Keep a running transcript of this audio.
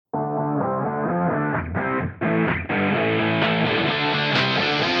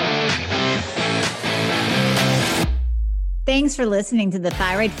Thanks for listening to the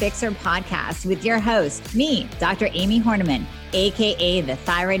Thyroid Fixer podcast with your host, me, Dr. Amy Horniman, aka the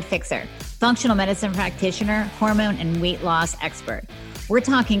Thyroid Fixer, functional medicine practitioner, hormone and weight loss expert. We're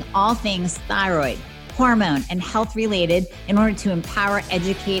talking all things thyroid, hormone, and health related in order to empower,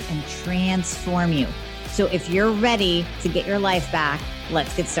 educate, and transform you. So if you're ready to get your life back,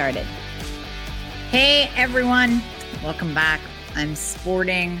 let's get started. Hey, everyone. Welcome back. I'm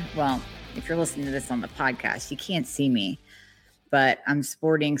sporting, well, if you're listening to this on the podcast, you can't see me, but I'm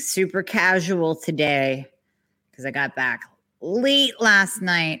sporting super casual today because I got back late last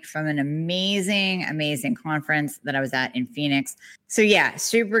night from an amazing conference that I was at in Phoenix. So yeah,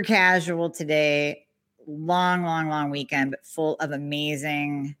 super casual today. Long weekend, but full of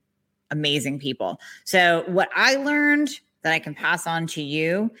amazing people. So what I learned that I can pass on to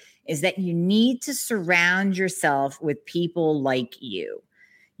you is that you need to surround yourself with people like you.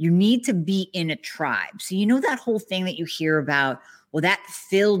 You need to be in a tribe. So you know that whole thing that you hear about, well, that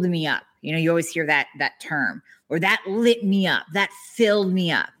filled me up. You know, you always hear that term, or that lit me up, that filled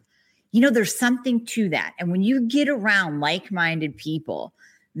me up. You know, there's something to that. And when you get around like-minded people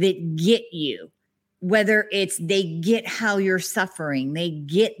that get you, whether it's they get how you're suffering, they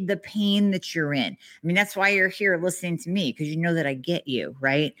get the pain that you're in. I mean, that's why you're here listening to me, because you know that I get you,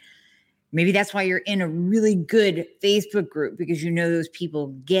 right? Maybe that's why you're in a really good Facebook group, because you know those people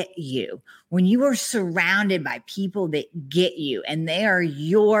get you. When you are surrounded by people that get you and they are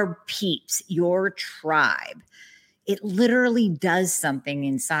your peeps, your tribe, it literally does something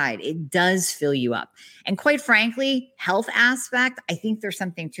inside. It does fill you up. And quite frankly, health aspect, I think there's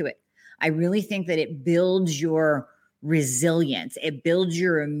something to it. I really think that it builds your resilience. It builds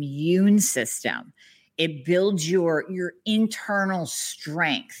your immune system. It builds your internal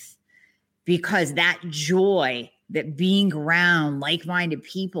strength. Because that joy, that being around like-minded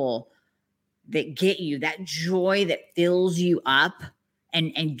people that get you, that joy that fills you up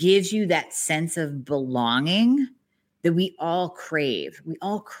and gives you that sense of belonging that we all crave. We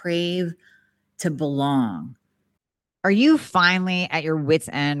all crave to belong. Are you finally at your wit's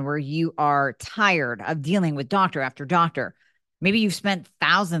end where you are tired of dealing with doctor after doctor? Maybe you've spent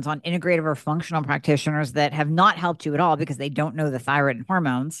thousands on integrative or functional practitioners that have not helped you at all because they don't know the thyroid and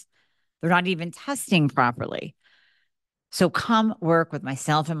hormones. They're not even testing properly. So come work with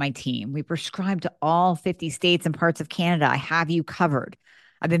myself and my team. We prescribe to all 50 states and parts of Canada. I have you covered.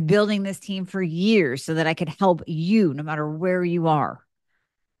 I've been building this team for years so that I could help you no matter where you are.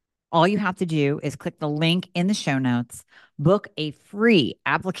 All you have to do is click the link in the show notes, book a free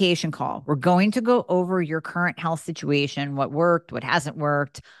application call. We're going to go over your current health situation, what worked, what hasn't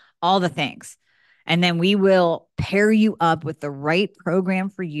worked, all the things. And then we will pair you up with the right program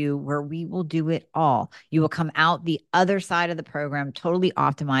for you where we will do it all. You will come out the other side of the program, totally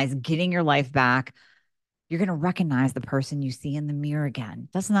optimized, getting your life back. You're going to recognize the person you see in the mirror again.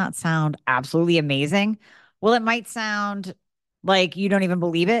 Doesn't that sound absolutely amazing? Well, it might sound like you don't even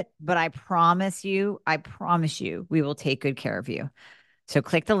believe it, but I promise you, we will take good care of you. So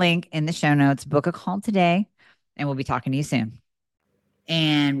click the link in the show notes, book a call today, and we'll be talking to you soon.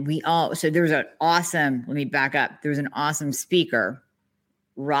 And so there was let me back up. There was an awesome speaker,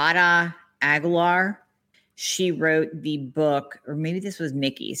 Radha Aguilar. She wrote the book, or maybe this was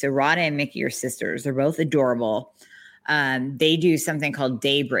Mickey. So Radha and Mickey are sisters. They're both adorable. They do something called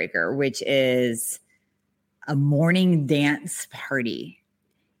Daybreaker, which is a morning dance party.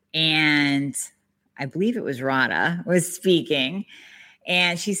 And I believe it was Radha was speaking.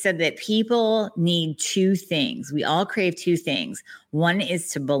 And she said that people need two things. We all crave two things. One is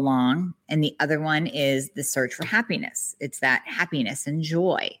to belong, and the other one is the search for happiness. It's that happiness and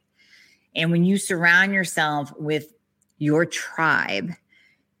joy. And when you surround yourself with your tribe,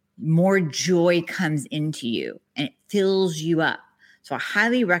 more joy comes into you and it fills you up. So I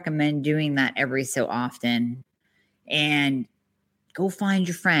highly recommend doing that every so often. And go find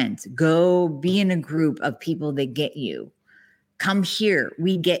your friends. Go be in a group of people that get you. Come here.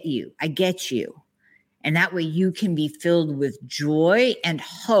 We get you. I get you. And that way you can be filled with joy and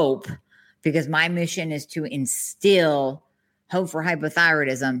hope, because my mission is to instill hope for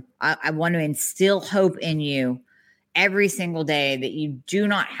hypothyroidism. I want to instill hope in you every single day that you do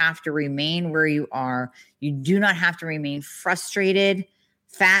not have to remain where you are. You do not have to remain frustrated,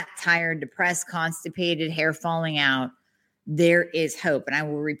 fat, tired, depressed, constipated, hair falling out. There is hope. And I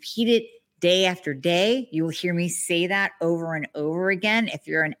will repeat it day after day. You will hear me say that over and over again. If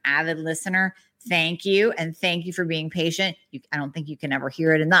you're an avid listener, thank you. And thank you for being patient. I don't think you can ever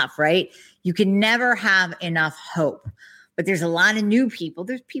hear it enough, right? You can never have enough hope. But there's a lot of new people.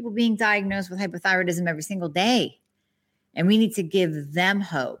 There's people being diagnosed with hypothyroidism every single day. And we need to give them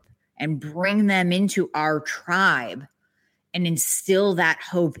hope and bring them into our tribe and instill that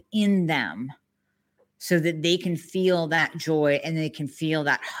hope in them so that they can feel that joy and they can feel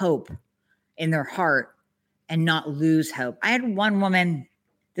that hope in their heart and not lose hope. I had one woman,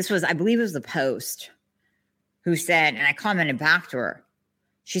 I believe it was the Post, who said, and I commented back to her,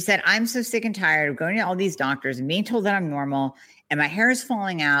 she said, I'm so sick and tired of going to all these doctors and being told that I'm normal and my hair is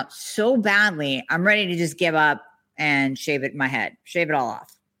falling out so badly, I'm ready to just give up and shave it in my head, shave it all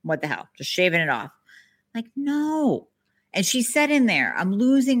off. What the hell? Just shaving it off. Like, no. And she said in there, I'm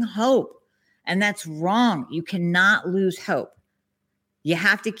losing hope. And that's wrong. You cannot lose hope. You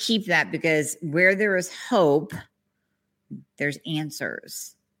have to keep that, because where there is hope, there's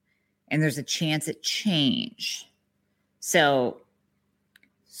answers and there's a chance at change. So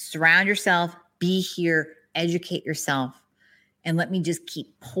surround yourself, be here, educate yourself, and let me just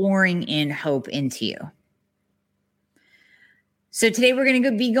keep pouring in hope into you. So today we're going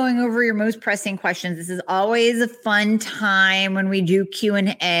to be going over your most pressing questions. This is always a fun time when we do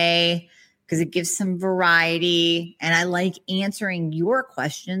Q&A because it gives some variety, and I like answering your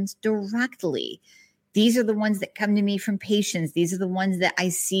questions directly. These are the ones that come to me from patients. These are the ones that I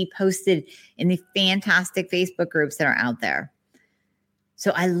see posted in the fantastic Facebook groups that are out there.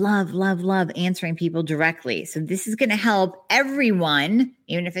 So I love, love, love answering people directly. So this is going to help everyone,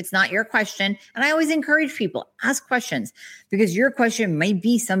 even if it's not your question. And I always encourage people, ask questions, because your question might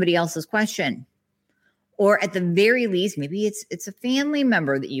be somebody else's question. Or at the very least, maybe it's a family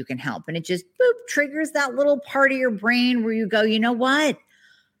member that you can help. And it just triggers that little part of your brain where you go, you know what?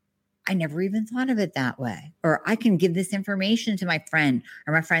 I never even thought of it that way. Or I can give this information to my friend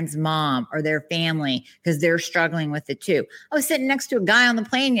or my friend's mom or their family because they're struggling with it too. I was sitting next to a guy on the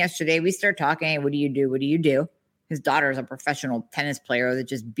plane yesterday. We started talking. Hey, what do you do? What do you do? His daughter is a professional tennis player that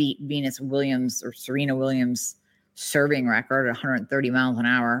just beat Serena Williams serving record at 130 miles an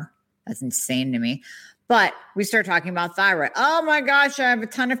hour. That's insane to me. But we started talking about thyroid. Oh my gosh, I have a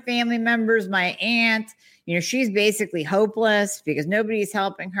ton of family members. My aunt, she's basically hopeless because nobody's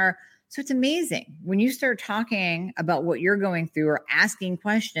helping her. So it's amazing. When you start talking about what you're going through or asking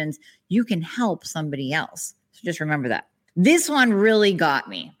questions, you can help somebody else. So just remember that. This one really got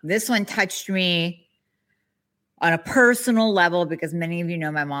me. This one touched me on a personal level because many of you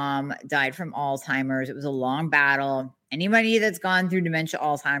know my mom died from Alzheimer's. It was a long battle. Anybody that's gone through dementia,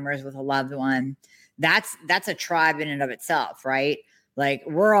 Alzheimer's with a loved one, that's a tribe in and of itself, right? Like,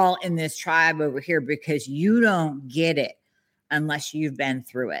 we're all in this tribe over here because you don't get it unless you've been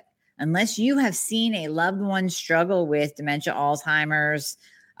through it. Unless you have seen a loved one struggle with dementia, Alzheimer's,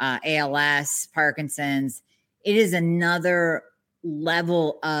 ALS, Parkinson's, it is another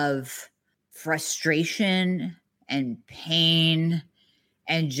level of frustration and pain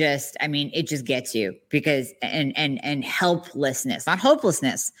and just, it just gets you because, and helplessness, not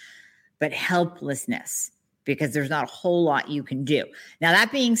hopelessness, but helplessness, because there's not a whole lot you can do. Now,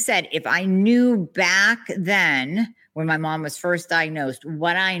 that being said, if I knew back then when my mom was first diagnosed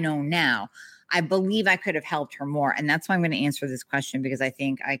what I know now, I believe I could have helped her more. And that's why I'm going to answer this question, because I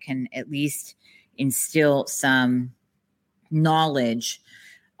think I can at least instill some knowledge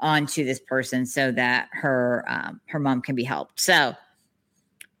onto this person so that her mom can be helped. So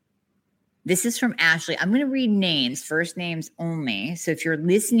this is from Ashley. I'm going to read names, first names only. So if you're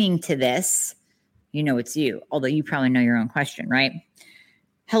listening to this, you know it's you, although you probably know your own question, right?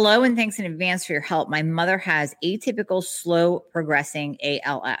 Hello, and thanks in advance for your help. My mother has atypical slow progressing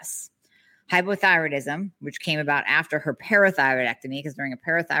ALS, hypothyroidism, which came about after her parathyroidectomy, because during a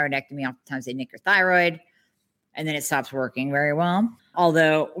parathyroidectomy, oftentimes they nick your thyroid and then it stops working very well.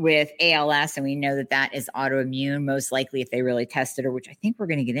 Although with ALS, and we know that that is autoimmune, most likely if they really tested her, which I think we're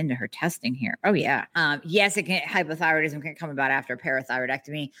going to get into her testing here. Oh, yeah. Yes, hypothyroidism can come about after a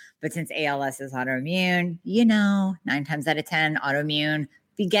parathyroidectomy, but since ALS is autoimmune, 9 times out of 10, autoimmune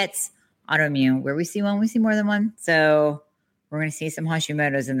begets autoimmune. Where we see one, we see more than one. So we're going to see some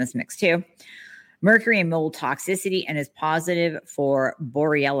Hashimoto's in this mix too. Mercury and mold toxicity, and is positive for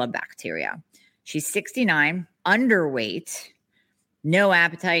Borrelia bacteria. She's 69, underweight, no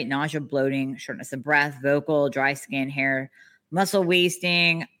appetite, nausea, bloating, shortness of breath, vocal, dry skin, hair, muscle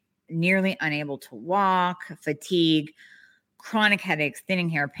wasting, nearly unable to walk, fatigue, chronic headaches, thinning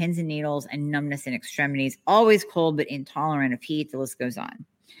hair, pins and needles, and numbness in extremities, always cold but intolerant of heat. The list goes on.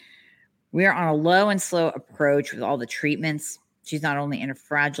 We are on a low and slow approach with all the treatments. She's not only in a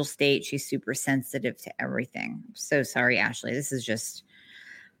fragile state, she's super sensitive to everything. I'm so sorry, Ashley. This is just,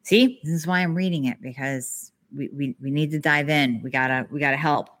 this is why I'm reading it, because we need to dive in. We gotta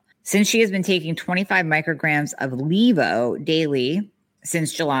help. Since she has been taking 25 micrograms of Levo daily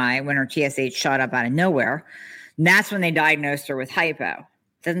since July, when her TSH shot up out of nowhere, and that's when they diagnosed her with hypo.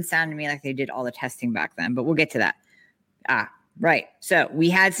 Doesn't sound to me like they did all the testing back then, but we'll get to that. Right. So we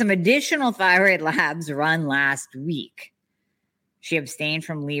had some additional thyroid labs run last week. She abstained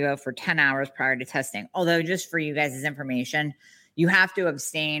from levo for 10 hours prior to testing. Although, just for you guys' information, you have to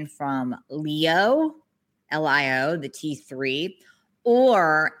abstain from LIO, L-I-O, the T3,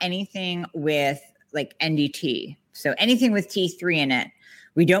 or anything with like NDT. So anything with T3 in it.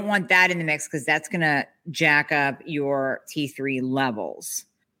 We don't want that in the mix because that's going to jack up your T3 levels.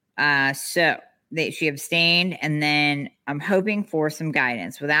 She abstained, and then I'm hoping for some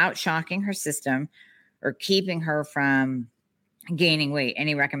guidance without shocking her system or keeping her from gaining weight.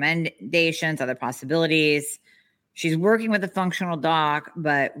 Any recommendations, other possibilities? She's working with a functional doc,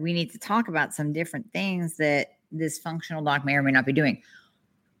 but we need to talk about some different things that this functional doc may or may not be doing.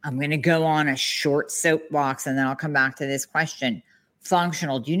 I'm going to go on a short soapbox, and then I'll come back to this question.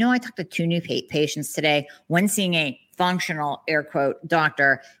 Functional. Do you know I talked to two new patients today? One seeing a functional, air quote,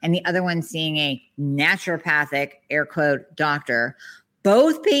 doctor, and the other one seeing a naturopathic, air quote, doctor.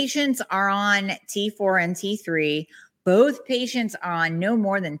 Both patients are on T4 and T3. Both patients are on no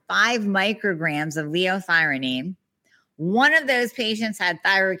more than 5 micrograms of leothyronine. One of those patients had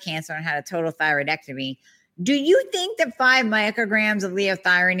thyroid cancer and had a total thyroidectomy. Do you think that 5 micrograms of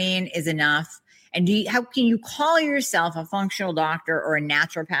leothyronine is enough? And how can you call yourself a functional doctor or a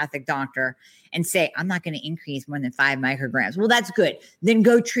naturopathic doctor and say, I'm not going to increase more than 5 micrograms? Well, that's good. Then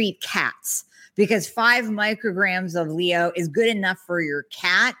go treat cats, because 5 micrograms of Leo is good enough for your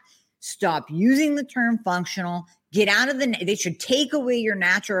cat. Stop using the term functional. Get out of they should take away your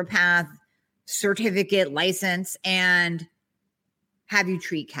naturopath certificate license and have you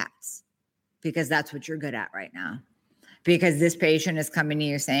treat cats, because that's what you're good at right now. Because this patient is coming to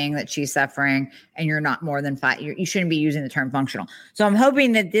you saying that she's suffering and you're not more than 5. You shouldn't be using the term functional. So I'm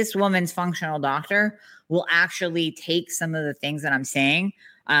hoping that this woman's functional doctor will actually take some of the things that I'm saying.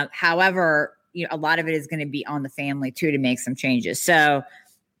 However, a lot of it is going to be on the family too to make some changes. So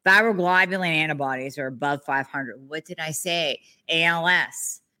thyroglobulin antibodies are above 500. What did I say?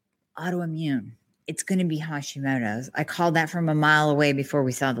 ALS, autoimmune. It's going to be Hashimoto's. I called that from a mile away before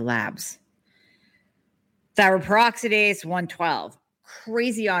we saw the labs. Thyroid peroxidase, 112.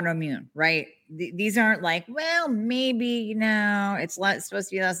 Crazy autoimmune, right? These aren't like, well, maybe, it's supposed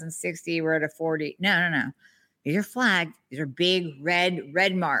to be less than 60. We're at a 40. No. These are flagged. These are big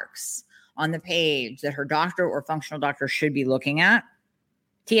red marks on the page that her doctor or functional doctor should be looking at.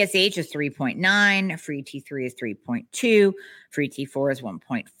 TSH is 3.9. Free T3 is 3.2. Free T4 is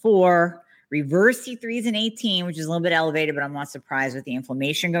 1.4. Reverse T3 is an 18, which is a little bit elevated, but I'm not surprised with the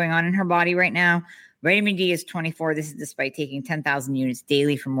inflammation going on in her body right now. Vitamin D is 24. This is despite taking 10,000 units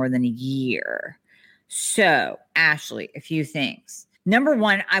daily for more than a year. So, Ashley, a few things. Number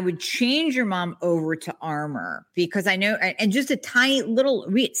one, I would change your mom over to Armor, because I know, and just a tiny little,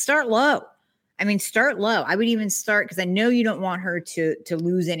 start low. Start low. I would even start, because I know you don't want her to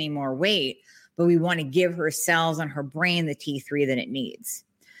lose any more weight, but we want to give her cells on her brain the T3 that it needs.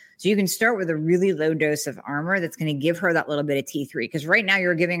 So you can start with a really low dose of Armor that's going to give her that little bit of T3, because right now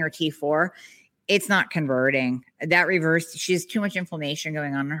you're giving her T4. It's not converting. That reverse, she has too much inflammation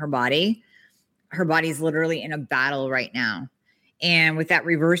going on in her body. Her body's literally in a battle right now. And with that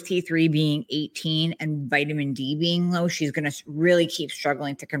reverse T3 being 18 and vitamin D being low, she's going to really keep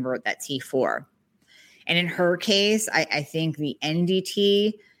struggling to convert that T4. And in her case, I think the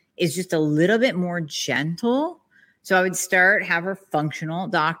NDT is just a little bit more gentle. So I would have her functional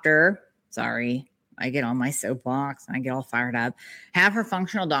doctor. Sorry, I get on my soapbox and I get all fired up. Have her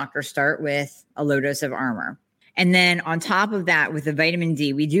functional doctor start with a low dose of Armor. And then on top of that, with the vitamin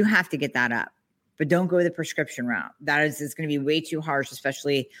D, we do have to get that up. But don't go the prescription route. That is going to be way too harsh,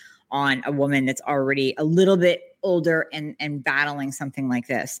 especially on a woman that's already a little bit older and battling something like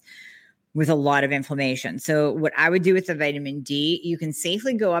this with a lot of inflammation. So what I would do with the vitamin D, you can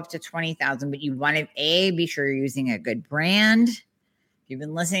safely go up to 20,000, but you want to, be sure you're using a good brand. If you've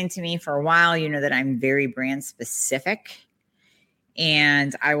been listening to me for a while, you know that I'm very brand specific.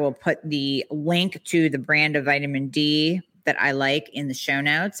 And I will put the link to the brand of vitamin D that I like in the show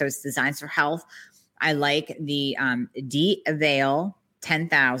notes. So it's Designs for Health. I like the D Avail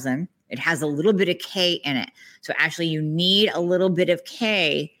 10,000. It has a little bit of K in it. So actually you need a little bit of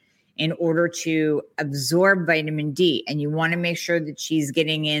K in order to absorb vitamin D. And you want to make sure that she's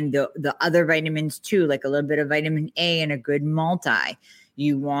getting in the other vitamins too, like a little bit of vitamin A and a good multi.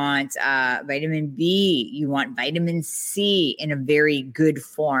 You want vitamin B. You want vitamin C in a very good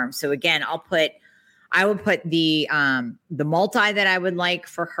form. So again, I will put the multi that I would like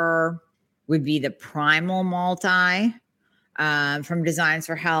for her would be the primal multi from Designs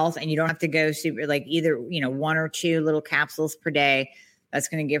for Health. And you don't have to go super, like either, 1 or 2 little capsules per day. That's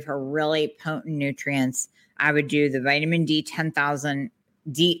going to give her really potent nutrients. I would do the vitamin D 10,000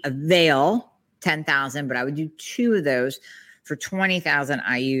 D Avail 10,000, but I would do 2 of those for 20,000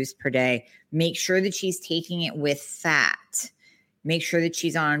 IUs per day. Make sure that she's taking it with fat. Make sure that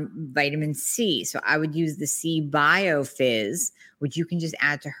she's on vitamin C. So I would use the C BioFizz, which you can just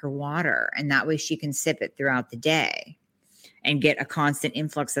add to her water. And that way she can sip it throughout the day and get a constant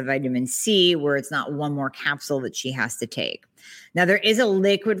influx of vitamin C where it's not one more capsule that she has to take. Now, there is a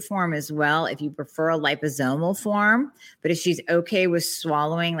liquid form as well if you prefer a liposomal form, but if she's okay with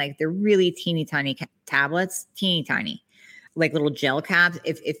swallowing, like they're really teeny tiny tablets, teeny tiny, like little gel caps.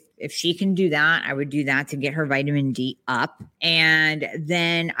 If she can do that, I would do that to get her vitamin D up. And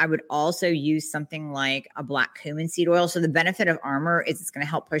then I would also use something like a black cumin seed oil. So the benefit of Armor is it's going to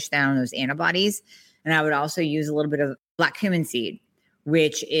help push down those antibodies. And I would also use a little bit of black cumin seed,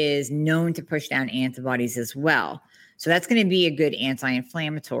 which is known to push down antibodies as well. So that's going to be a good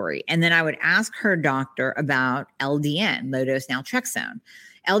anti-inflammatory. And then I would ask her doctor about LDN, low dose naltrexone.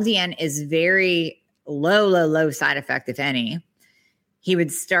 LDN is very low side effect, if any. He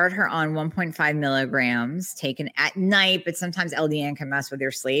would start her on 1.5 milligrams taken at night, but sometimes LDN can mess with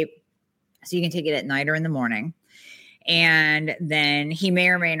your sleep. So you can take it at night or in the morning. And then he may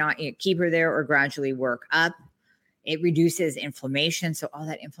or may not keep her there or gradually work up. It reduces inflammation. So all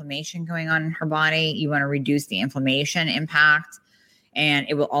that inflammation going on in her body, you want to reduce the inflammation impact. And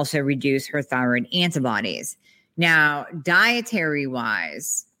it will also reduce her thyroid antibodies. Now, dietary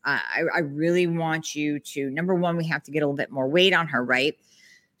wise, I really want you to, number one, we have to get a little bit more weight on her, right?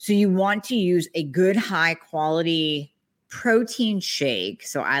 So you want to use a good high quality protein shake.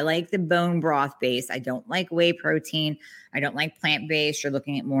 So I like the bone broth base. I don't like whey protein. I don't like plant-based. You're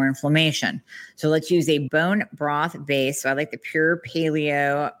looking at more inflammation. So let's use a bone broth base. So I like the Pure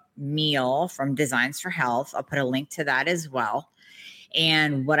Paleo meal from Designs for Health. I'll put a link to that as well.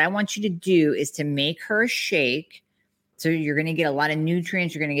 And what I want you to do is to make her a shake. So you're going to get a lot of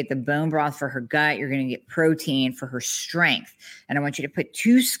nutrients. You're going to get the bone broth for her gut. You're going to get protein for her strength. And I want you to put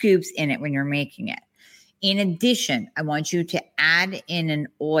 2 scoops in it when you're making it. In addition, I want you to add in an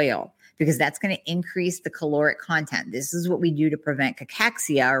oil because that's going to increase the caloric content. This is what we do to prevent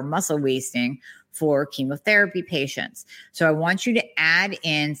cachexia or muscle wasting for chemotherapy patients. So I want you to add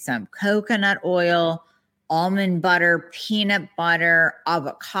in some coconut oil, almond butter, peanut butter,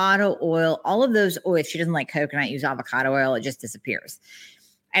 avocado oil, all of those oils. If she doesn't like coconut, use avocado oil. It just disappears.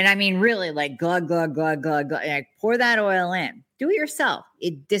 And I mean, really like glug, glug, glug, glug, glug. Like pour that oil in. Do it yourself.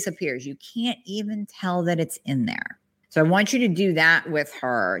 It disappears. You can't even tell that it's in there. So I want you to do that with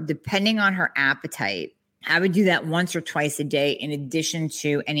her, depending on her appetite. I would do that once or twice a day in addition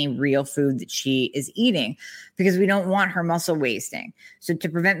to any real food that she is eating because we don't want her muscle wasting. So to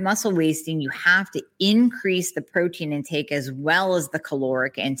prevent muscle wasting, you have to increase the protein intake as well as the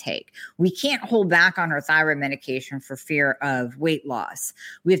caloric intake. We can't hold back on her thyroid medication for fear of weight loss.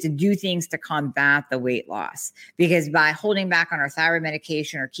 We have to do things to combat the weight loss because by holding back on her thyroid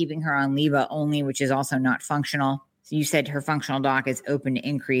medication or keeping her on Levo only, which is also not functional, you said her functional doc is open to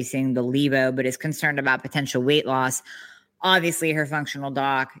increasing the Levo, but is concerned about potential weight loss. Obviously, her functional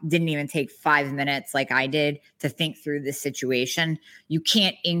doc didn't even take 5 minutes like I did to think through this situation. You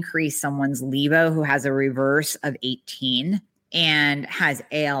can't increase someone's Levo who has a reverse of 18 and has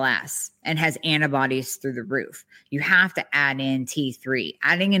ALS and has antibodies through the roof. You have to add in T3.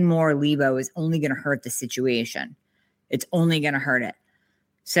 Adding in more Levo is only going to hurt the situation. It's only going to hurt it.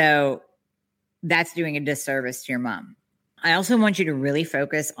 So that's doing a disservice to your mom. I also want you to really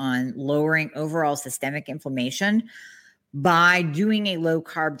focus on lowering overall systemic inflammation by doing a low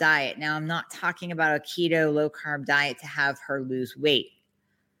carb diet. Now, I'm not talking about a keto low carb diet to have her lose weight.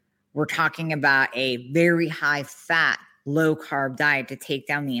 We're talking about a very high fat, low carb diet to take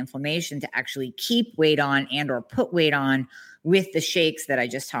down the inflammation, to actually keep weight on and or put weight on with the shakes that I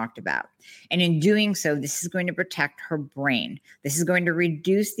just talked about. And in doing so, this is going to protect her brain. This is going to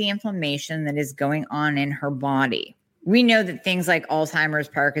reduce the inflammation that is going on in her body. We know that things like Alzheimer's,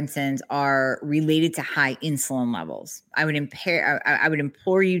 Parkinson's are related to high insulin levels. I would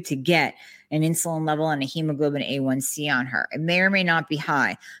implore you to get an insulin level and a hemoglobin A1C on her. It may or may not be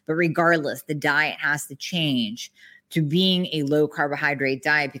high, but regardless, the diet has to change to being a low carbohydrate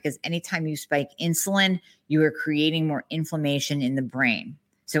diet because anytime you spike insulin, you are creating more inflammation in the brain.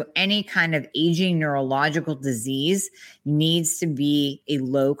 So any kind of aging neurological disease needs to be a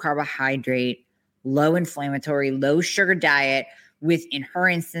low carbohydrate, low inflammatory, low sugar diet with, in her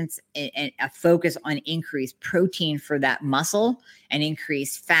instance, a focus on increased protein for that muscle and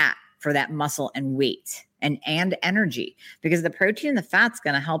increased fat for that muscle and weight and energy because the protein and the fat's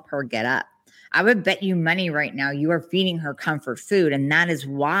going to help her get up. I would bet you money right now you are feeding her comfort food. And that is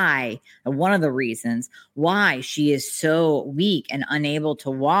why, one of the reasons why she is so weak and unable to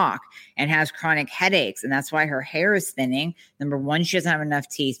walk and has chronic headaches. And that's why her hair is thinning. Number one, she doesn't have enough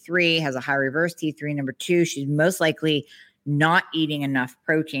T3, has a high reverse T3. Number two, she's most likely not eating enough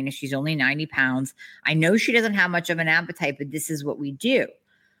protein if she's only 90 pounds. I know she doesn't have much of an appetite, but this is what we do.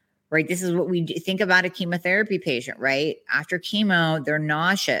 Right? This is what we do. Think about a chemotherapy patient, right? After chemo, they're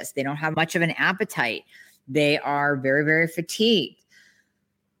nauseous. They don't have much of an appetite. They are very, very fatigued.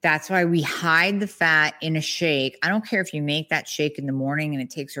 That's why we hide the fat in a shake. I don't care if you make that shake in the morning and it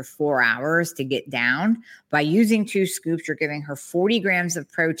takes her 4 hours to get down. By using 2 scoops, you're giving her 40 grams of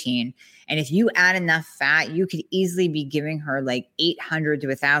protein. And if you add enough fat, you could easily be giving her like 800 to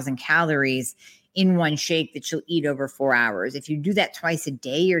 1,000 calories in one shake that she'll eat over 4 hours. If you do that twice a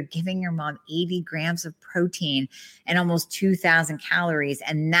day, you're giving your mom 80 grams of protein and almost 2,000 calories.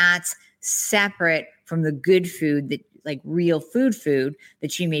 And that's separate from the good food that like real food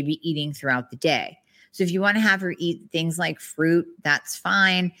that she may be eating throughout the day. So if you want to have her eat things like fruit, that's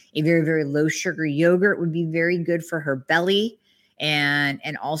fine. A very, very low sugar yogurt would be very good for her belly. And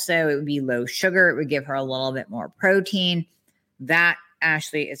also it would be low sugar. It would give her a little bit more protein. That,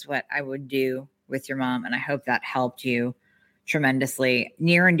 Ashley, is what I would do with your mom. And I hope that helped you tremendously.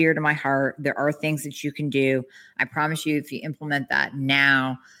 Near and dear to my heart. There are things that you can do. I promise you, if you implement that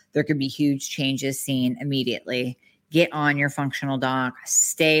now, there could be huge changes seen immediately. Get on your functional doc,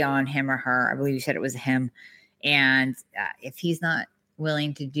 stay on him or her. I believe you said it was him. And if he's not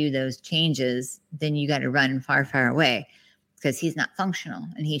willing to do those changes, then you got to run far, far away because he's not functional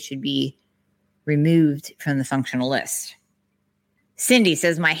and he should be removed from the functional list. Cindy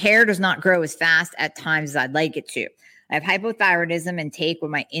says, my hair does not grow as fast at times as I'd like it to. I have hypothyroidism and take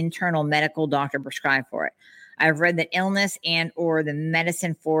what my internal medical doctor prescribed for it. I've read that illness and or the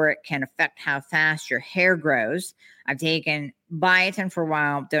medicine for it can affect how fast your hair grows. I've taken biotin for a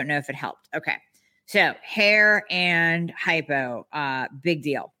while. Don't know if it helped. Okay. So hair and hypo, big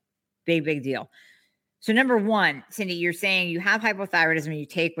deal. Big deal. So number one, Cindy, you're saying you have hypothyroidism and you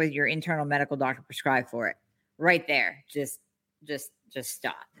take what your internal medical doctor prescribed for it. Right there. Just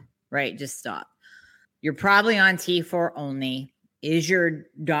stop, right? Just stop. You're probably on T4 only. Is your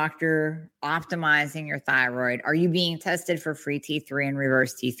doctor optimizing your thyroid? Are you being tested for free T3 and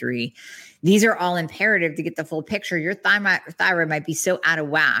reverse T3? These are all imperative to get the full picture. Your thyroid might be so out of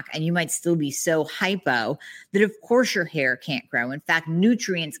whack and you might still be so hypo that of course your hair can't grow. In fact,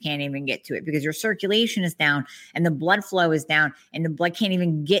 nutrients can't even get to it because your circulation is down and the blood flow is down and the blood can't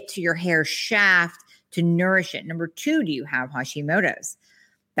even get to your hair shaft to nourish it. Number two, do you have Hashimoto's?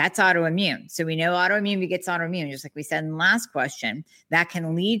 That's autoimmune. So we know autoimmune begets autoimmune, just like we said in the last question. That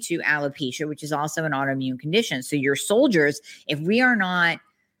can lead to alopecia, which is also an autoimmune condition. So your soldiers, if we are not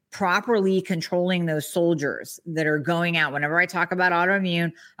properly controlling those soldiers that are going out, whenever I talk about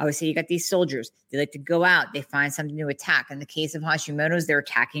autoimmune, I always say you got these soldiers. They like to go out. They find something to attack. In the case of Hashimoto's, they're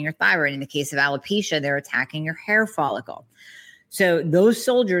attacking your thyroid. In the case of alopecia, they're attacking your hair follicle. So those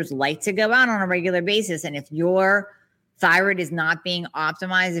soldiers like to go out on a regular basis. And if your thyroid is not being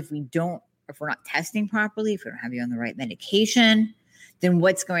optimized, if we're not testing properly, if we don't have you on the right medication, then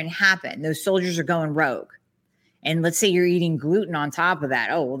what's going to happen? Those soldiers are going rogue. And let's say you're eating gluten on top of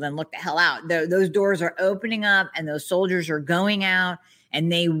that. Oh, well, then look the hell out. Those doors are opening up and those soldiers are going out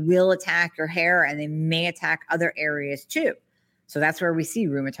and they will attack your hair and they may attack other areas too. So that's where we see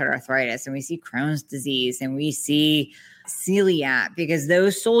rheumatoid arthritis and we see Crohn's disease and we see celiac, because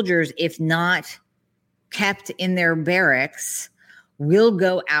those soldiers, if not kept in their barracks, will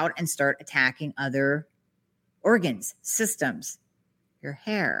go out and start attacking other organs, systems, your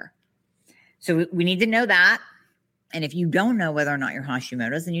hair. So we need to know that. And if you don't know whether or not you're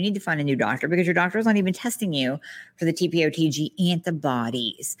Hashimoto's, then you need to find a new doctor because your doctor is not even testing you for the TPOTG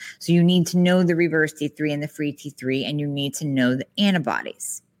antibodies. So you need to know the reverse T3 and the free T3, and you need to know the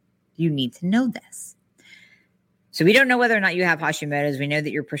antibodies. You need to know this. So we don't know whether or not you have Hashimoto's. We know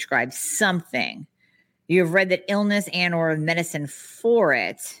that you're prescribed something. You have read that illness and or medicine for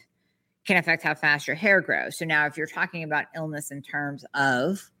it can affect how fast your hair grows. So now if you're talking about illness in terms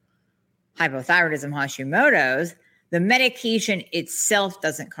of hypothyroidism, Hashimoto's, the medication itself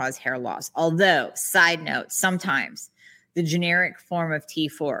doesn't cause hair loss. Although, side note, sometimes the generic form of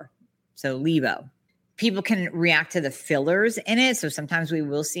T4, so Levo, people can react to the fillers in it. So sometimes we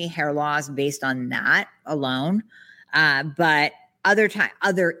will see hair loss based on that alone. But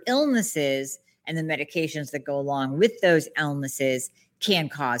other illnesses and the medications that go along with those illnesses can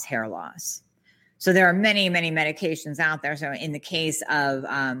cause hair loss. So there are many, many medications out there. So in the case of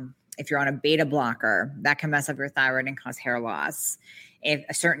if you're on a beta blocker, that can mess up your thyroid and cause hair loss. If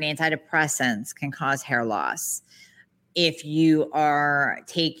certain antidepressants can cause hair loss. If you are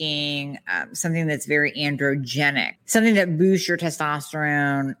taking something that's very androgenic, something that boosts your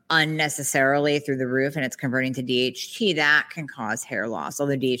testosterone unnecessarily through the roof and it's converting to DHT, that can cause hair loss.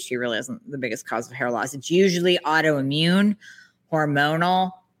 Although DHT really isn't the biggest cause of hair loss. It's usually autoimmune,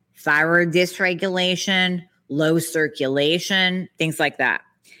 hormonal, thyroid dysregulation, low circulation, things like that.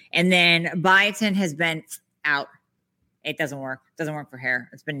 And then biotin has been out. It doesn't work. It doesn't work for hair.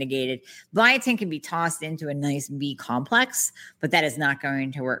 It's been negated. Biotin can be tossed into a nice B complex, but that is not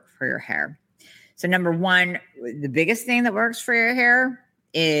going to work for your hair. So number one, the biggest thing that works for your hair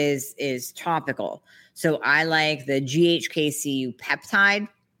is topical. So I like the GHKCU peptide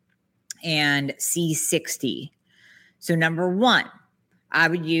and C60. So number one, I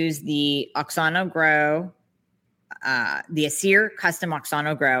would use the Oxano Grow, the Asir Custom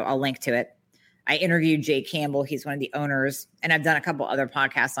Oxano Grow. I'll link to it. I interviewed Jay Campbell. He's one of the owners. And I've done a couple other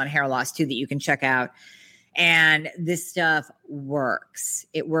podcasts on hair loss too that you can check out. And this stuff works.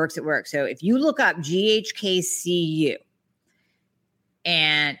 It works. It works. So if you look up GHKCU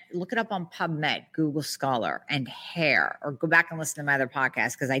and look it up on PubMed, Google Scholar, and hair, or go back and listen to my other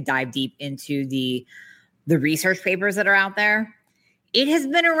podcast because I dive deep into the research papers that are out there. It has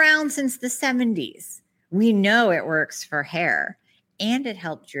been around since the 70s. We know it works for hair. And it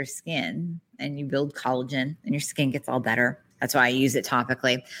helps your skin, and you build collagen and your skin gets all better. That's why I use it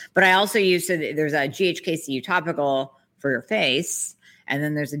topically. But I also use, so there's a GHKCU topical for your face, and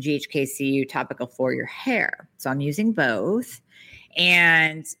then there's a GHKCU topical for your hair. So I'm using both,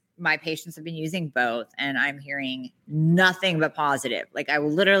 and my patients have been using both, and I'm hearing nothing but positive. Like I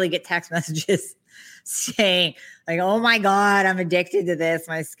will literally get text messages saying like, oh my God, I'm addicted to this.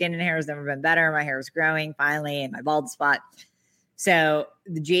 My skin and hair has never been better. My hair is growing finally, and my bald spot. So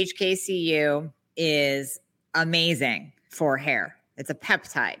the GHKCU is amazing for hair. It's a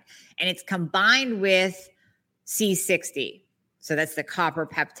peptide, and it's combined with C60. So that's the copper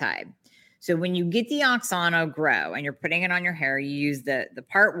peptide. So when you get the Oxano Grow and you're putting it on your hair, you use the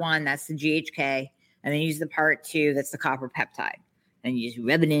part one, that's the GHK, and then you use the part two, that's the copper peptide. And you just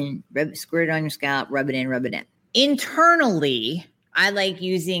rub it in, squirt it on your scalp, rub it in, rub it in. Internally, I like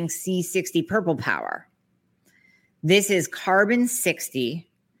using C60 Purple Power. This is carbon 60.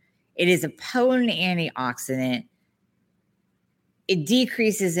 It is a potent antioxidant. It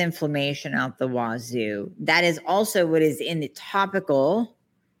decreases inflammation out the wazoo. That is also what is in the topical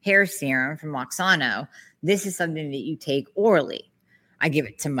hair serum from Oxano. This is something that you take orally. I give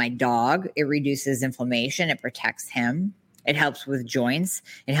it to my dog. It reduces inflammation. It protects him. It helps with joints.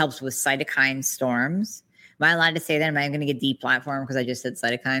 It helps with cytokine storms. Am I allowed to say that? Am I going to get deplatformed because I just said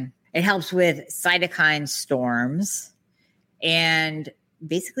cytokine? It helps with cytokine storms and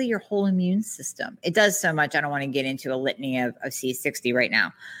basically your whole immune system. It does so much. I don't want to get into a litany of C60 right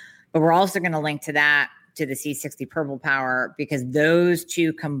now, but we're also going to link to that, to the C60 Purple Power, because those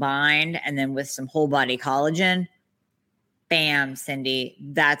two combined and then with some whole body collagen, bam, Cindy,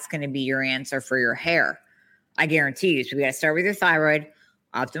 that's going to be your answer for your hair. I guarantee you. So we got to start with your thyroid,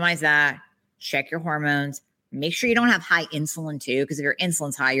 optimize that, check your hormones, make sure you don't have high insulin too, because if your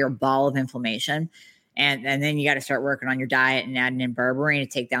insulin's high, you're a ball of inflammation. And then you got to start working on your diet and adding in berberine to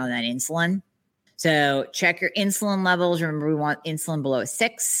take down that insulin. So check your insulin levels. Remember, we want insulin below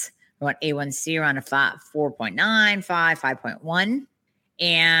 6. We want A1C around a 4.9, 5.1.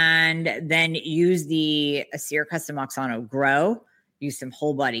 And then use the Asir Custom Oxano Grow. Use some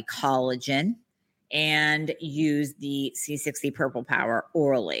whole body collagen. And use the C60 Purple Power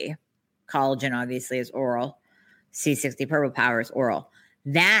orally. Collagen obviously is oral. C60 Purple Power is oral.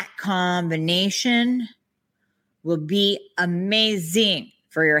 That combination will be amazing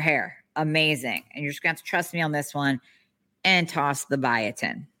for your hair. Amazing. And you're just going to have to trust me on this one and toss the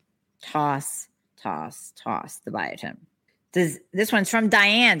biotin. Toss the biotin. This one's from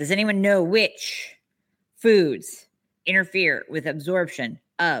Diane. Does anyone know which foods interfere with absorption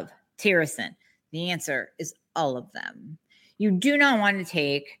of tyrosine? The answer is all of them. You do not want to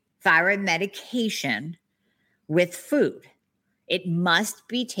take thyroid medication with food. It must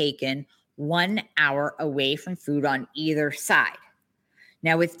be taken 1 hour away from food on either side.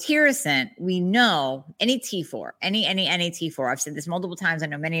 Now with tyrosine, we know any T4, any T4. I've said this multiple times. I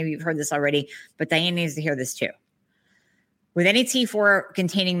know many of you have heard this already, but Diane needs to hear this too. With any T4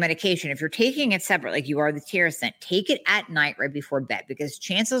 containing medication, if you're taking it separate, like you are the tyrosine, take it at night right before bed, because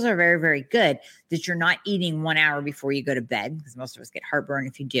chances are very, very good that you're not eating 1 hour before you go to bed, because most of us get heartburn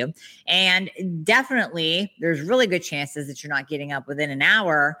if you do. And definitely there's really good chances that you're not getting up within an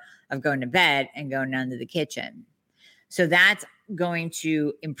hour of going to bed and going down to the kitchen. So that's going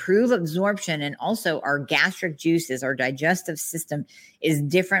to improve absorption, and also our gastric juices, our digestive system is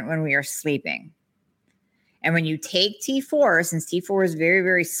different when we are sleeping. And when you take T4, since T4 is very,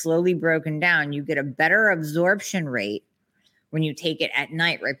 very slowly broken down, you get a better absorption rate when you take it at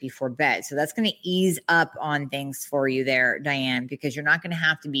night right before bed. So that's going to ease up on things for you there, Diane, because you're not going to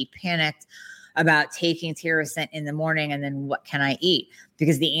have to be panicked about taking Tirosint in the morning and then what can I eat?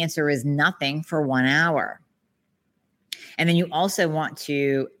 Because the answer is nothing for 1 hour. And then you also want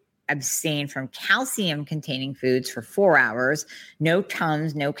to abstain from calcium-containing foods for 4 hours. No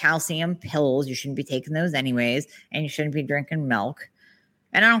Tums, no calcium pills. You shouldn't be taking those anyways. And you shouldn't be drinking milk.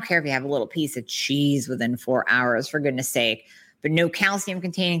 And I don't care if you have a little piece of cheese within 4 hours, for goodness sake. But no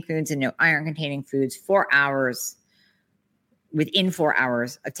calcium-containing foods and no iron-containing foods 4 hours within 4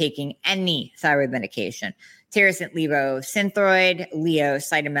 hours of taking any thyroid medication. Tirosint, Levo, Synthroid, Leo,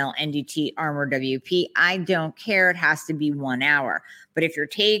 Cytomel, NDT, Armor, WP. I don't care. It has to be 1 hour. But if you're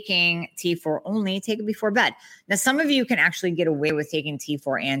taking T4 only, take it before bed. Now, some of you can actually get away with taking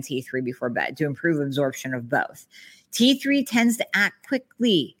T4 and T3 before bed to improve absorption of both. T3 tends to act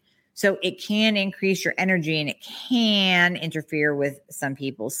quickly, so it can increase your energy and it can interfere with some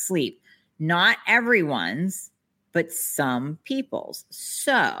people's sleep. Not everyone's, but some people's.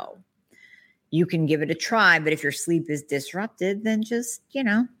 So you can give it a try, but if your sleep is disrupted, then just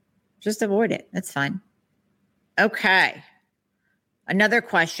avoid it. That's fine. Okay. Another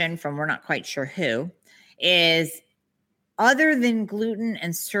question from we're not quite sure who is, other than gluten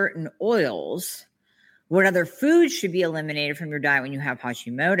and certain oils, what other foods should be eliminated from your diet when you have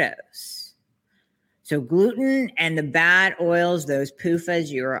Hashimoto's? So gluten and the bad oils, those PUFAs,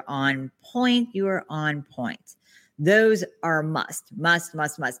 you are on point. You are on point. Those are must.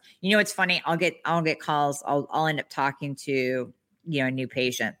 You know, it's funny. I'll get calls. I'll end up talking to, a new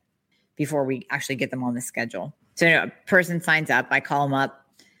patient before we actually get them on the schedule. So a person signs up, I call them up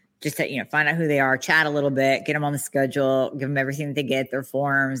just to, find out who they are, chat a little bit, get them on the schedule, give them everything that they get, their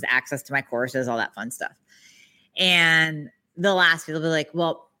forms, access to my courses, all that fun stuff. And they'll ask me, they'll be like,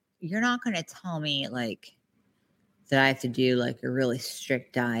 well, you're not going to tell me that I have to do a really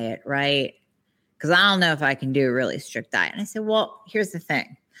strict diet, right? Because I don't know if I can do a really strict diet. And I said, well, here's the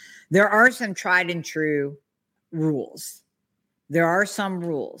thing. There are some tried and true rules. There are some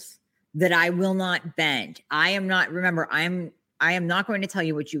rules that I will not bend. I am not going to tell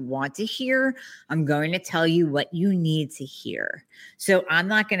you what you want to hear. I'm going to tell you what you need to hear. So I'm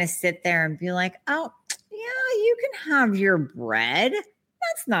not going to sit there and be like, oh, yeah, you can have your bread.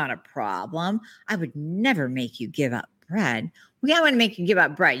 That's not a problem. I would never make you give up bread. We don't want to make you give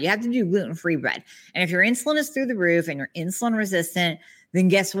up bread. You have to do gluten-free bread. And if your insulin is through the roof and you're insulin resistant, then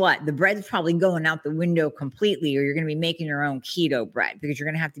guess what? The bread's probably going out the window completely, or you're going to be making your own keto bread because you're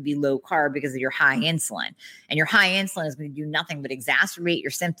going to have to be low carb because of your high insulin. And your high insulin is going to do nothing but exacerbate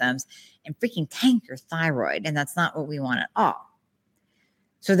your symptoms and freaking tank your thyroid. And that's not what we want at all.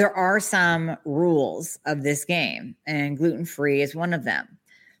 So there are some rules of this game, and gluten-free is one of them.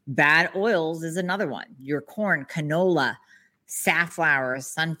 Bad oils is another one. Your corn, canola, safflower,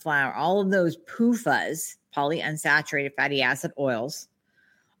 sunflower, all of those PUFAs, polyunsaturated fatty acid oils,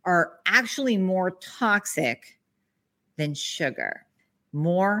 are actually more toxic than sugar.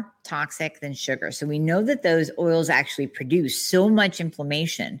 More toxic than sugar. So we know that those oils actually produce so much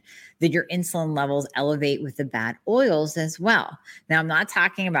inflammation that your insulin levels elevate with the bad oils as well. Now, I'm not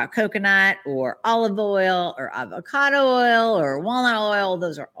talking about coconut or olive oil or avocado oil or walnut oil.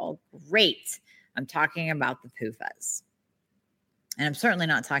 Those are all great. I'm talking about the PUFAs. And I'm certainly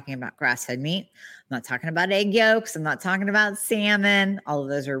not talking about grass-fed meat. I'm not talking about egg yolks. I'm not talking about salmon. All of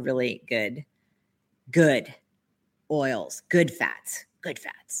those are really good oils, good fats.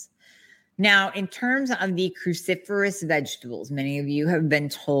 Now, in terms of the cruciferous vegetables, many of you have been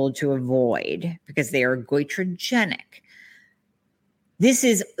told to avoid because they are goitrogenic.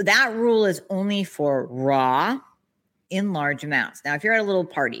 That rule is only for raw in large amounts. Now, if you're at a little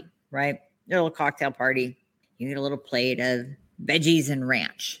party, right? You're at a little cocktail party, you get a little plate of veggies and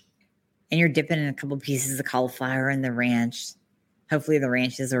ranch, and you're dipping in a couple pieces of cauliflower in the ranch. Hopefully the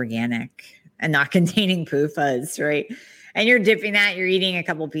ranch is organic and not containing PUFAs, right? And you're dipping that, you're eating a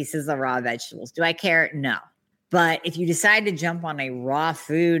couple pieces of raw vegetables. Do I care? No. But if you decide to jump on a raw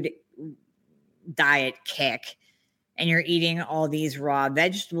food diet kick and you're eating all these raw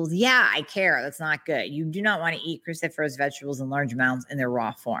vegetables, yeah, I care. That's not good. You do not want to eat cruciferous vegetables in large amounts in their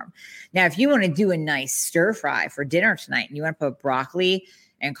raw form. Now, if you want to do a nice stir fry for dinner tonight and you want to put broccoli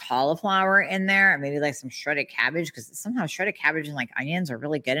and cauliflower in there and maybe some shredded cabbage, because somehow shredded cabbage and onions are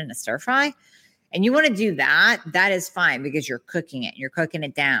really good in a stir fry, and you want to do that, that is fine because you're cooking it. You're cooking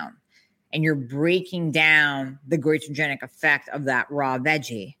it down. and you're breaking down the goitrogenic effect of that raw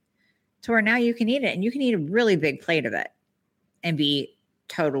veggie to where now you can eat it, and you can eat a really big plate of it and be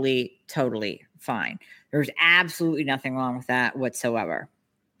totally, totally fine. There's absolutely nothing wrong with that whatsoever.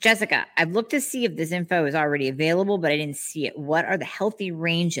 Jessica, I've looked to see if this info is already available, but I didn't see it. What are the healthy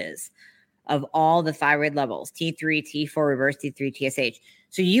ranges of all the thyroid levels? T3, T4, reverse T3, TSH.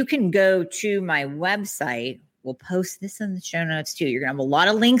 So you can go to my website. We'll post this in the show notes too. You're going to have a lot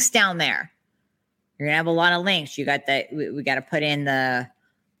of links down there. You're going to have a lot of links. You got the, we got to put in the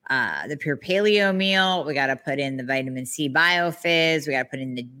pure paleo meal. We got to put in the vitamin C biofizz. We got to put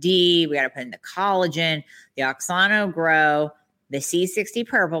in the D. We got to put in the collagen, the Oxano Grow, the C60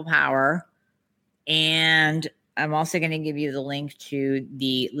 Purple Power. And I'm also going to give you the link to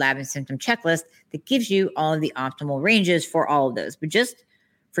the lab and symptom checklist that gives you all of the optimal ranges for all of those. But just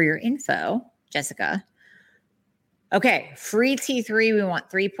for your info, Jessica. Okay, free T3, we want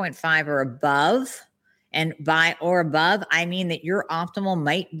 3.5 or above. And by or above, I mean that your optimal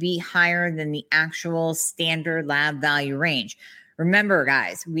might be higher than the actual standard lab value range. Remember,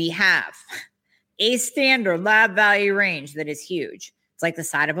 guys, we have a standard lab value range that is huge. It's like the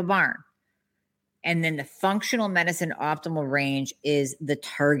side of a barn. And then the functional medicine optimal range is the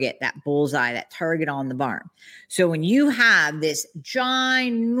target, that bullseye, that target on the barn. So when you have this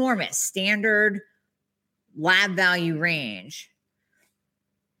ginormous standard lab value range,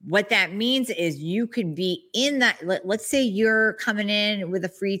 what that means is you could be in that. Let's say you're coming in with a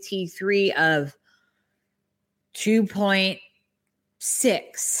free T3 of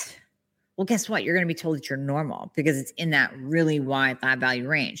 2.6. Well, guess what? You're going to be told that you're normal because it's in that really wide lab value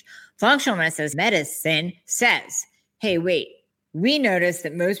range. Functional medicine says, hey, wait, we notice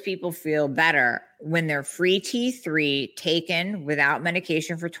that most people feel better when their free T3 taken without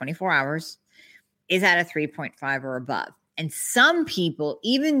medication for 24 hours is at a 3.5 or above. And some people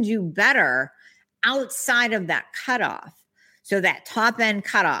even do better outside of that cutoff. So that top end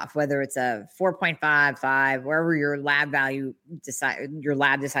cutoff, whether it's a 4.5, 5, wherever your lab value your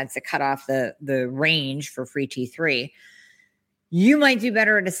lab decides to cut off the range for free T3, you might do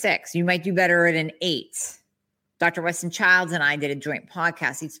better at a 6. You might do better at an 8. Dr. Weston Childs and I did a joint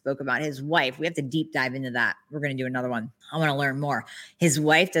podcast. He spoke about his wife. We have to deep dive into that. We're going to do another one. I want to learn more. His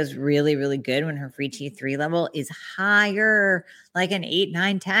wife does really, really good when her free T3 level is higher, like an 8,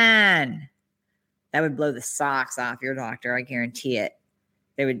 9, 10. That would blow the socks off your doctor. I guarantee it.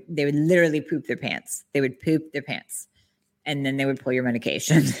 They would literally poop their pants. They would poop their pants. And then they would pull your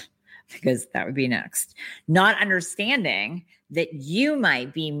medication because that would be next. Not understanding that you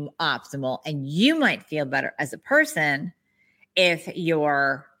might be optimal and you might feel better as a person if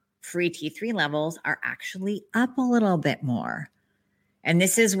your free T3 levels are actually up a little bit more. And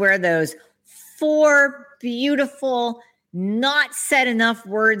this is where those 4 beautiful, not said enough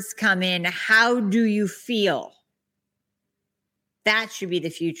words come in. How do you feel? That should be the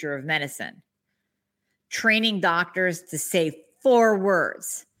future of medicine. Training doctors to say 4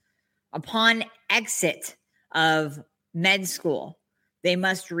 words. Upon exit of med school, they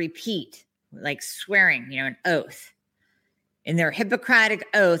must repeat, like swearing, an oath. In their Hippocratic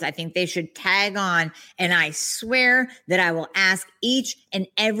oath, I think they should tag on, and I swear that I will ask each and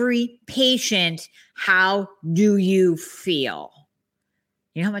every patient, how do you feel?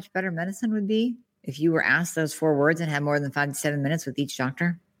 You know how much better medicine would be if you were asked those 4 words and had more than 5 to 7 minutes with each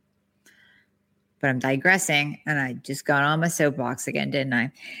doctor? But I'm digressing, and I just got on my soapbox again, didn't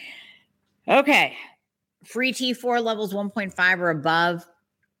I? Okay. Free T4 levels 1.5 or above,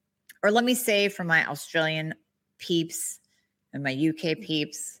 or let me say for my Australian peeps and my UK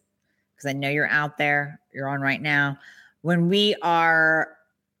peeps, because I know you're out there, you're on right now. When we are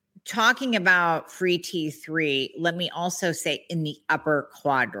talking about free T3, let me also say in the upper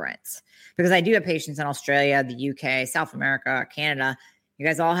quadrants, because I do have patients in Australia, the UK, South America, Canada. You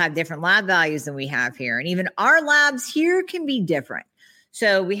guys all have different lab values than we have here. And even our labs here can be different.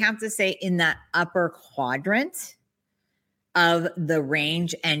 So we have to say in that upper quadrant of the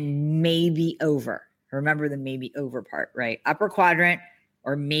range and maybe over. Remember the maybe over part, right? Upper quadrant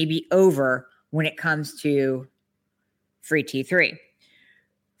or maybe over when it comes to free T3.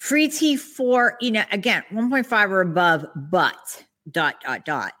 Free T4, again, 1.5 or above, but ...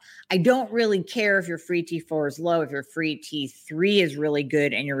 I don't really care if your free T4 is low, if your free T3 is really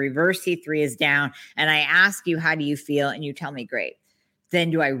good and your reverse T3 is down. And I ask you, how do you feel? And you tell me, great.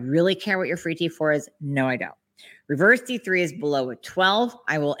 Then do I really care what your free T4 is? No, I don't. Reverse T3 is below a 12.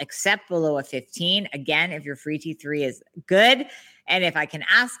 I will accept below a 15. Again, if your free T3 is good. And if I can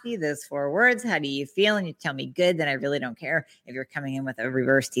ask you those 4 words, how do you feel? And you tell me good, then I really don't care if you're coming in with a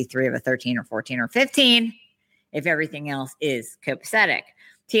reverse T3 of a 13 or 14 or 15, if everything else is copacetic.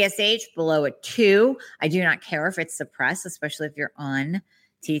 TSH below a 2. I do not care if it's suppressed, especially if you're on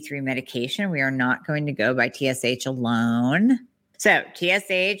T3 medication. We are not going to go by TSH alone. So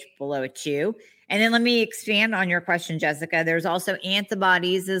TSH below a 2. And then let me expand on your question, Jessica. There's also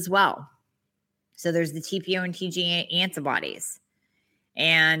antibodies as well. So there's the TPO and TG antibodies.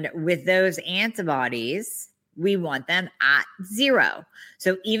 And with those antibodies, we want them at 0.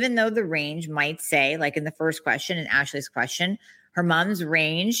 So even though the range might say, like in the first question, in Ashley's question, her mom's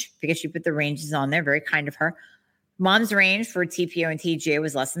range, because she put the ranges on there, very kind of her, mom's range for TPO and TGA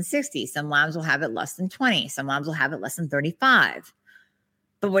was less than 60. Some labs will have it less than 20. Some labs will have it less than 35.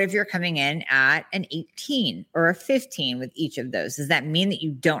 But what if you're coming in at an 18 or a 15 with each of those? Does that mean that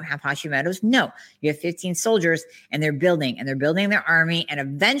you don't have Hashimoto's? No. You have 15 soldiers and they're building their army, and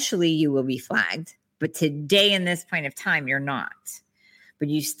eventually you will be flagged. But today, in this point of time, you're not. But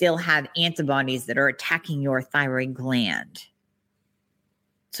you still have antibodies that are attacking your thyroid gland.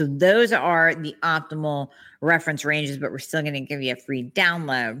 So those are the optimal reference ranges, but we're still going to give you a free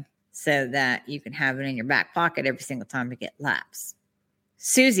download so that you can have it in your back pocket every single time you get labs.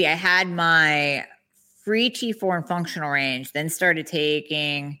 Susie, I had my free T4 and functional range, then started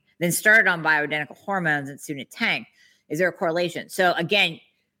on bioidentical hormones and soon a tank. Is there a correlation? So again,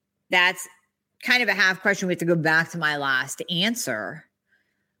 that's kind of a half question. We have to go back to my last answer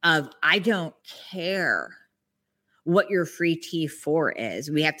of I don't care what your free T4 is.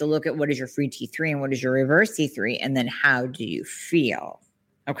 We have to look at what is your free T3 and what is your reverse T3, and then how do you feel?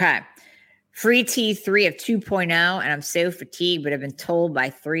 Okay. Free T3 of 2.0, and I'm so fatigued, but I've been told by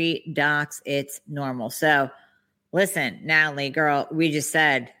 3 docs it's normal. So listen, Natalie, girl, we just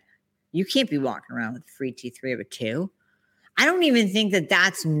said you can't be walking around with free T3 of a 2. I don't even think that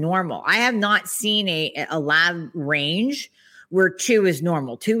that's normal. I have not seen a lab range where 2 is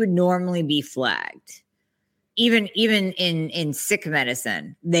normal. 2 would normally be flagged. Even in sick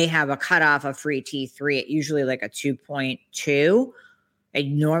medicine, they have a cutoff of free T3 at usually like a 2.2. It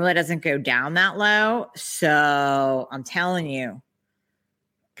normally doesn't go down that low. So I'm telling you,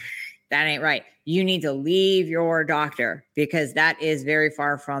 that ain't right. You need to leave your doctor because that is very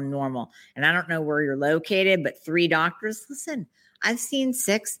far from normal. And I don't know where you're located, but 3 doctors, listen, I've seen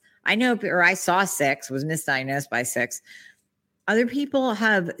 6. I saw 6, was misdiagnosed by 6. Other people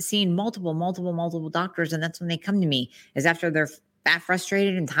have seen multiple doctors, and that's when they come to me, is after they're that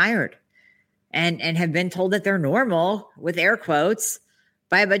frustrated and tired and have been told that they're normal, with air quotes,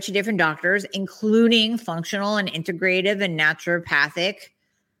 by a bunch of different doctors, including functional and integrative and naturopathic.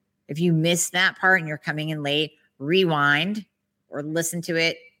 If you missed that part and you're coming in late, rewind or listen to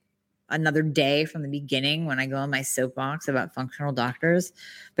it another day from the beginning when I go on my soapbox about functional doctors.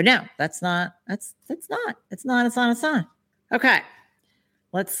 But no, it's not. Okay.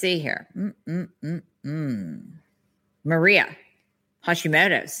 Let's see here. Maria,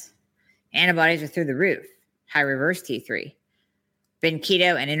 Hashimoto's. Antibodies are through the roof. High reverse T3. Been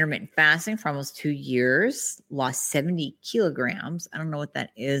keto and intermittent fasting for almost 2 years. Lost 70 kilograms. I don't know what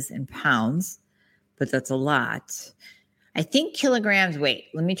that is in pounds, but that's a lot. I think kilograms. Wait,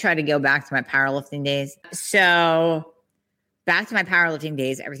 let me try to go back to my powerlifting days. So back to my powerlifting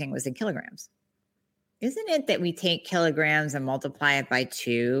days, everything was in kilograms. Isn't it that we take kilograms and multiply it by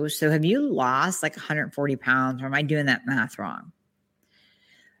 2? So have you lost like 140 pounds, or am I doing that math wrong?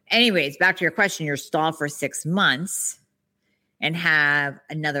 Anyways, back to your question. You're stalled for 6 months and have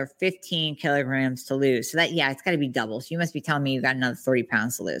another 15 kilograms to lose. So that, it's got to be double. So you must be telling me you got another 30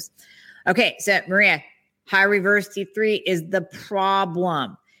 pounds to lose. Okay, so Maria, high reverse T3 is the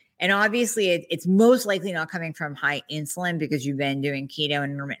problem. And obviously it's most likely not coming from high insulin because you've been doing keto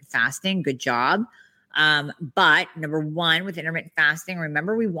and intermittent fasting. Good job. But number one, with intermittent fasting,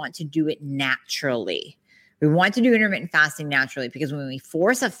 remember, we want to do it naturally. We want to do intermittent fasting naturally because when we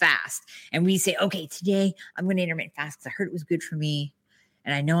force a fast and we say, okay, today I'm going to intermittent fast because I heard it was good for me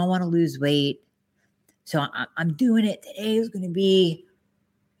and I know I want to lose weight. So I'm doing it. Today is going to be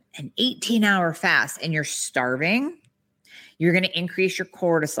an 18-hour fast and you're starving. You're going to increase your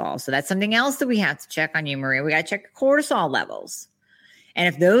cortisol. So that's something else that we have to check on you, Maria. We got to check your cortisol levels. And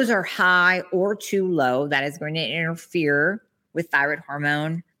if those are high or too low, that is going to interfere with thyroid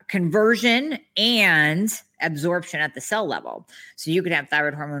hormone conversion and absorption at the cell level. So you could have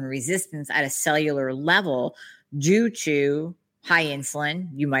thyroid hormone resistance at a cellular level due to high insulin.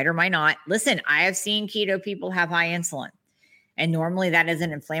 You might or might not. Listen, I have seen keto people have high insulin. And normally that is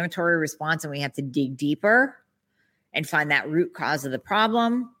an inflammatory response, and we have to dig deeper and find that root cause of the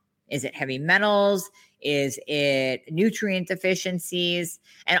problem. Is it heavy metals? Is it nutrient deficiencies?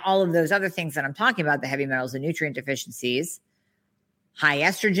 And all of those other things that I'm talking about, the heavy metals and nutrient deficiencies. High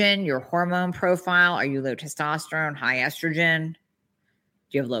estrogen, your hormone profile. Are you low testosterone, high estrogen?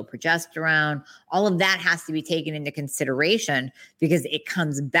 Do you have low progesterone? All of that has to be taken into consideration because it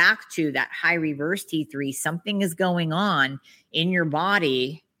comes back to that high reverse T3. Something is going on in your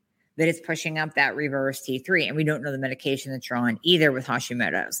body that is pushing up that reverse T3. And we don't know the medication that you're on either with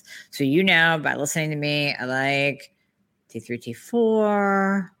Hashimoto's. So, by listening to me, I like T3,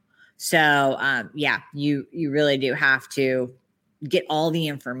 T4. So, you really do have to get all the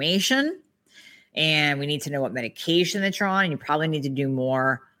information. And we need to know what medication that you're on. And you probably need to do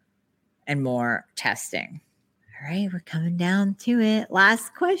more and more testing. All right, we're coming down to it.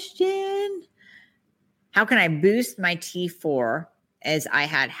 Last question. How can I boost my T4 as I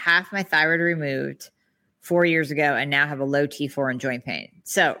had half my thyroid removed 4 years ago and now have a low T4 and joint pain?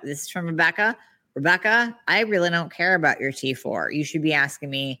 So this is from Rebecca. Rebecca, I really don't care about your T4. You should be asking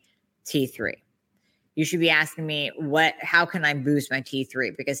me T3. You should be asking me how can I boost my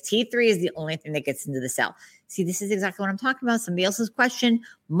T3? Because T3 is the only thing that gets into the cell. See, this is exactly what I'm talking about. Somebody else's question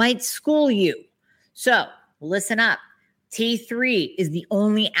might school you. So listen up. T3 is the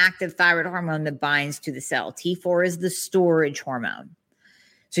only active thyroid hormone that binds to the cell. T4 is the storage hormone.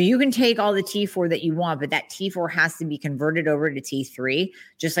 So you can take all the T4 that you want, but that T4 has to be converted over to T3.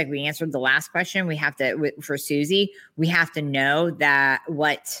 Just like we answered the last question, for Susie, we have to know that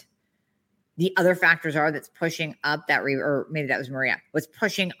what the other factors are that's pushing up that, or maybe that was Maria, what's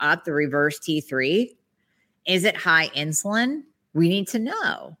pushing up the reverse T3. Is it high insulin? We need to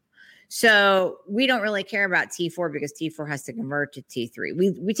know. So we don't really care about T4 because T4 has to convert to T3.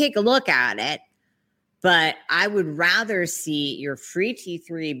 We take a look at it, but I would rather see your free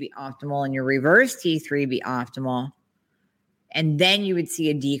T3 be optimal and your reverse T3 be optimal. And then you would see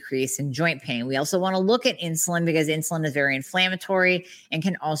a decrease in joint pain. We also want to look at insulin because insulin is very inflammatory and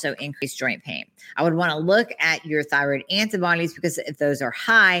can also increase joint pain. I would want to look at your thyroid antibodies because if those are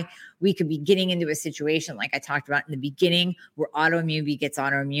high, we could be getting into a situation like I talked about in the beginning where autoimmune begets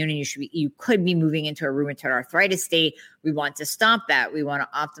autoimmune and you could be moving into a rheumatoid arthritis state. We want to stop that. We want to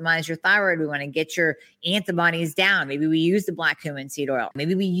optimize your thyroid. We want to get your antibodies down. Maybe we use the black cumin seed oil.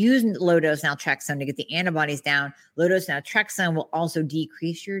 Maybe we use low-dose naltrexone to get the antibodies down. Low-dose naltrexone will also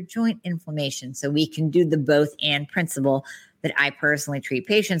decrease your joint inflammation. So we can do the both and principle that I personally treat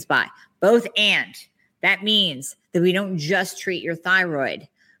patients by. Both and. That means that we don't just treat your thyroid.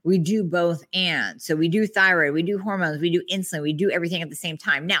 We do both and. So we do thyroid, we do hormones, we do insulin, we do everything at the same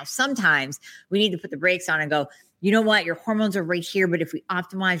time. Now, sometimes we need to put the brakes on and go, you know what? Your hormones are right here, but if we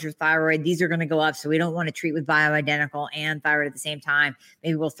optimize your thyroid, these are going to go up. So we don't want to treat with bioidentical and thyroid at the same time.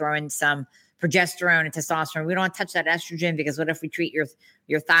 Maybe we'll throw in some progesterone and testosterone. We don't want to touch that estrogen because what if we treat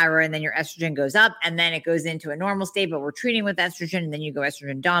your thyroid and then your estrogen goes up and then it goes into a normal state, but we're treating with estrogen and then you go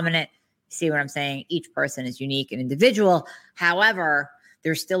estrogen dominant. See what I'm saying? Each person is unique and individual. However,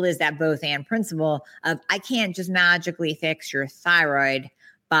 there still is that both and principle of I can't just magically fix your thyroid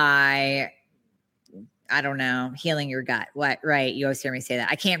by, I don't know, healing your gut. What? Right. You always hear me say that.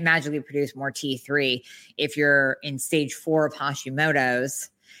 I can't magically produce more T3 if you're in stage 4 of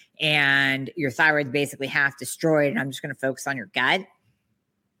Hashimoto's and your thyroid's basically half destroyed and I'm just going to focus on your gut.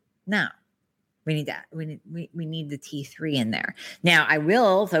 No. We need that. We need the T3 in there. Now, I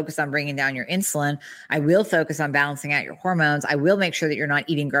will focus on bringing down your insulin. I will focus on balancing out your hormones. I will make sure that you're not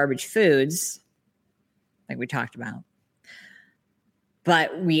eating garbage foods like we talked about.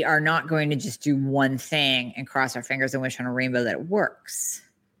 But we are not going to just do one thing and cross our fingers and wish on a rainbow that it works.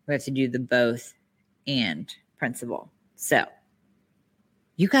 We have to do the both and principle. So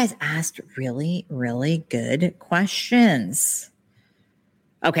you guys asked really, really good questions.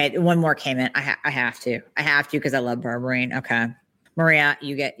 Okay, one more came in. I have to because I love berberine. Okay, Maria,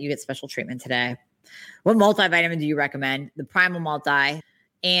 you get special treatment today. What multivitamin do you recommend? The Primal Multi,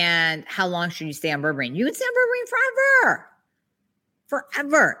 and how long should you stay on berberine? You can stay on berberine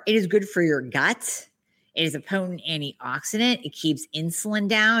forever. It is good for your gut. It is a potent antioxidant. It keeps insulin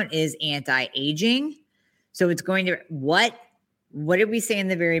down. It is anti-aging. So it's going to What did we say in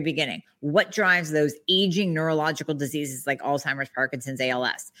the very beginning? What drives those aging neurological diseases like Alzheimer's, Parkinson's,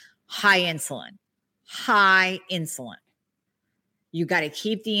 ALS? High insulin. You got to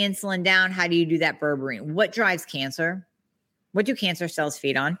keep the insulin down. How do you do that? Berberine. What drives cancer? What do cancer cells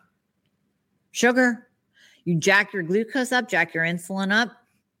feed on? Sugar. You jack your glucose up, jack your insulin up.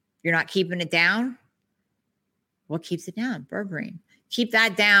 You're not keeping it down. What keeps it down? Berberine. Keep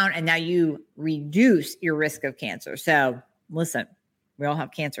that down, and now you reduce your risk of cancer. So listen, we all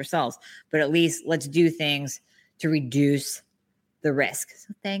have cancer cells, but at least let's do things to reduce the risk.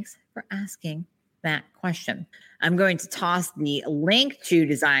 So thanks for asking that question. I'm going to toss the link to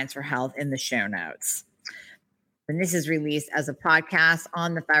Designs for Health in the show notes. And this is released as a podcast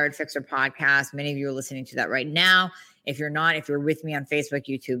on the Thyroid Fixer podcast. Many of you are listening to that right now. If you're not, if you're with me on Facebook,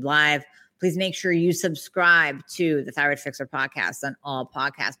 YouTube Live, please make sure you subscribe to the Thyroid Fixer podcast on all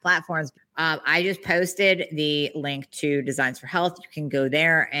podcast platforms. I just posted the link to Designs for Health. You can go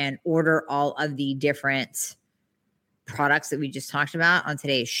there and order all of the different products that we just talked about on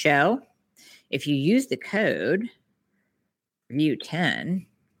today's show. If you use the code review10,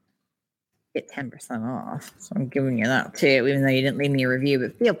 get 10% off. So I'm giving you that too, even though you didn't leave me a review,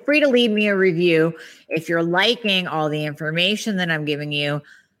 but feel free to leave me a review. If you're liking all the information that I'm giving you,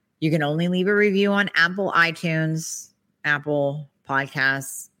 you can only leave a review on Apple iTunes, Apple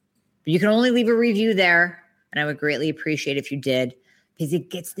Podcasts. But you can only leave a review there. And I would greatly appreciate if you did, because it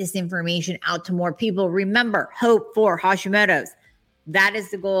gets this information out to more people. Remember, hope for Hashimoto's. That is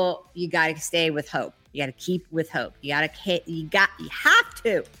the goal. You got to stay with hope. You got to keep with hope. You have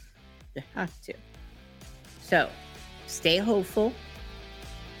to. So stay hopeful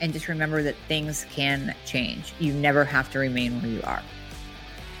and just remember that things can change. You never have to remain where you are.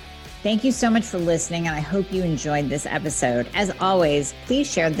 Thank you so much for listening, and I hope you enjoyed this episode. As always, please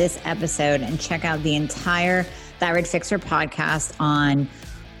share this episode and check out the entire Thyroid Fixer podcast on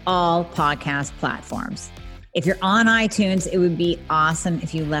all podcast platforms. If you're on iTunes, it would be awesome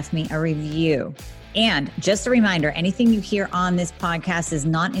if you left me a review. And just a reminder, anything you hear on this podcast is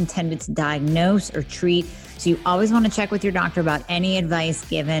not intended to diagnose or treat, so you always want to check with your doctor about any advice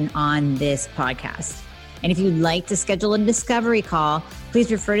given on this podcast. And if you'd like to schedule a discovery call,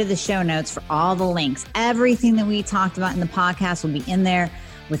 please refer to the show notes for all the links. Everything that we talked about in the podcast will be in there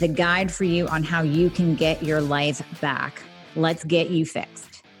with a guide for you on how you can get your life back. Let's get you fixed.